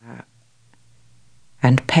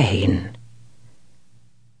and pain.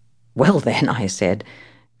 "Well then," I said,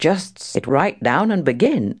 "just sit right down and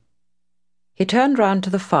begin." He turned round to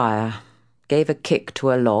the fire, gave a kick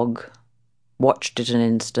to a log, watched it an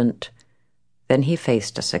instant, then he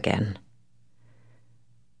faced us again.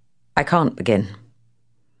 "I can't begin.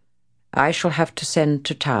 I shall have to send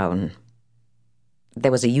to town."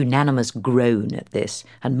 There was a unanimous groan at this,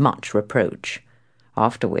 and much reproach,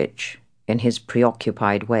 after which, in his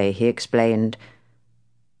preoccupied way, he explained,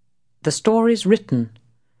 "The story's written.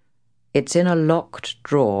 It's in a locked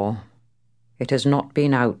drawer. It has not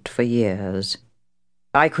been out for years.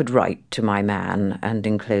 I could write to my man and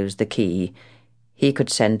enclose the key. He could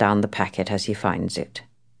send down the packet as he finds it."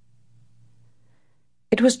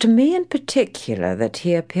 It was to me in particular that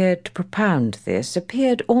he appeared to propound this,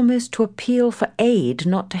 appeared almost to appeal for aid,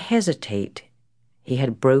 not to hesitate. He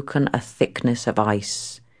had broken a thickness of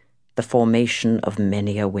ice, the formation of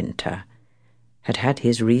many a winter, had had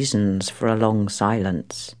his reasons for a long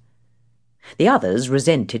silence. The others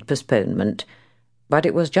resented postponement, but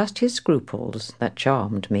it was just his scruples that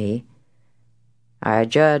charmed me. I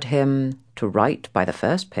adjured him to write by the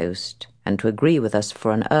first post and to agree with us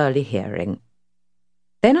for an early hearing.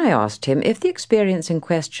 Then I asked him if the experience in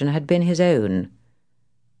question had been his own.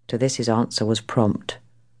 To this his answer was prompt.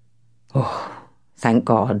 "Oh, thank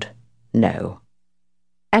God, no."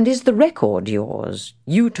 "And is the record yours?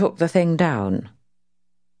 You took the thing down?"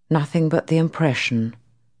 "Nothing but the impression.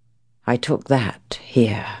 I took that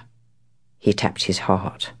here." He tapped his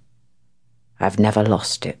heart. "I've never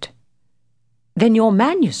lost it." "Then your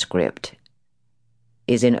manuscript?"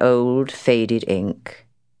 "Is in old, faded ink,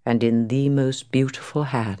 and in the most beautiful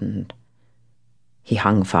hand." He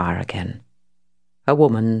hung fire again. "A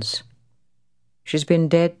woman's. She's been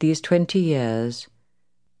dead these 20 years.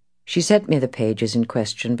 She sent me the pages in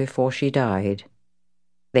question before she died."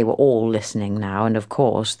 They were all listening now, and of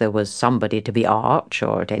course there was somebody to be arch,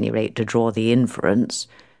 or at any rate to draw the inference.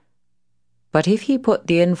 But if he put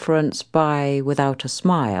the inference by without a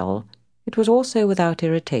smile, it was also without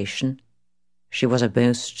irritation. She was a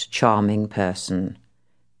most charming person,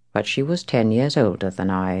 but she was 10 years older than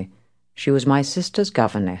I. She was my sister's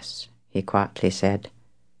governess, he quietly said.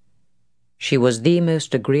 She was the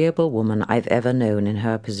most agreeable woman I've ever known in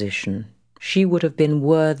her position. She would have been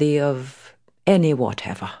worthy of any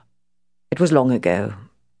whatever. It was long ago,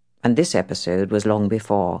 and this episode was long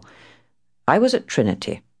before. I was at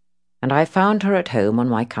Trinity, and I found her at home on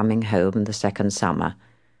my coming home the second summer.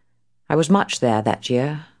 I was much there that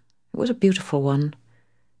year. It was a beautiful one.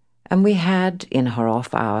 And we had, in her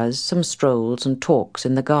off hours, some strolls and talks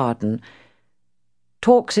in the garden.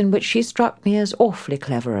 Talks in which she struck me as awfully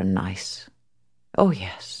clever and nice. Oh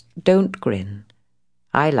yes, don't grin.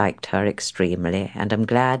 I liked her extremely, and am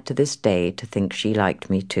glad to this day to think she liked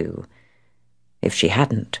me too. If she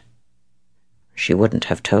hadn't, she wouldn't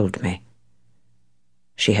have told me.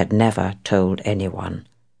 She had never told anyone.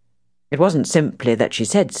 It wasn't simply that she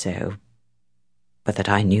said so, but that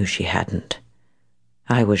I knew she hadn't.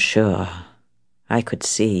 I was sure. I could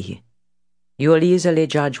see. You'll easily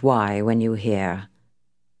judge why when you hear.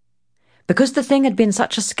 Because the thing had been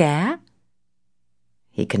such a scare?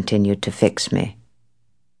 He continued to fix me.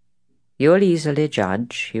 You'll easily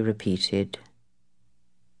judge, he repeated.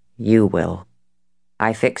 You will.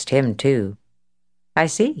 I fixed him too. I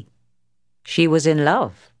see. She was in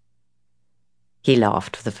love. He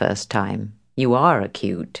laughed for the first time. You are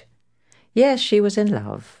acute. Yes, she was in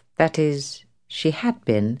love. That is, she had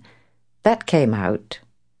been. That came out.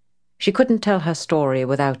 She couldn't tell her story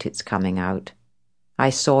without its coming out. I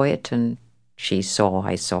saw it, and she saw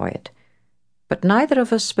I saw it. But neither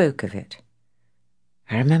of us spoke of it.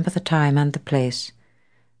 I remember the time and the place,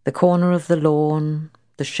 the corner of the lawn,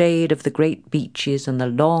 the shade of the great beeches, and the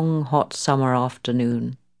long, hot summer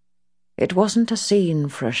afternoon. It wasn't a scene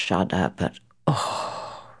for a shudder, but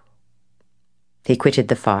oh! He quitted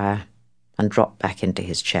the fire and dropped back into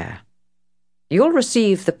his chair. You'll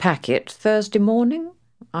receive the packet Thursday morning?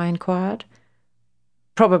 I inquired.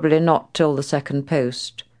 Probably not till the second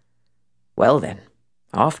post. Well then,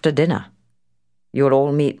 after dinner. You'll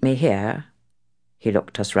all meet me here? He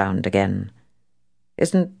looked us round again.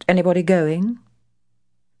 Isn't anybody going?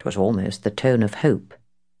 It was almost the tone of hope.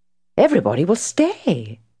 Everybody will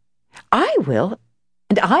stay. I will,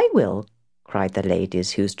 and I will, cried the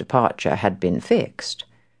ladies whose departure had been fixed.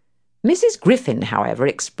 Mrs. Griffin, however,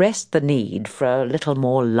 expressed the need for a little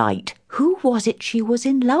more light. Who was it she was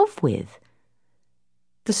in love with?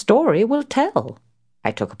 The story will tell,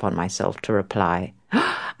 I took upon myself to reply.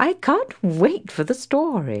 I can't wait for the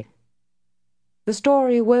story. The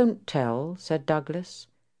story won't tell, said Douglas,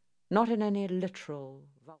 not in any literal...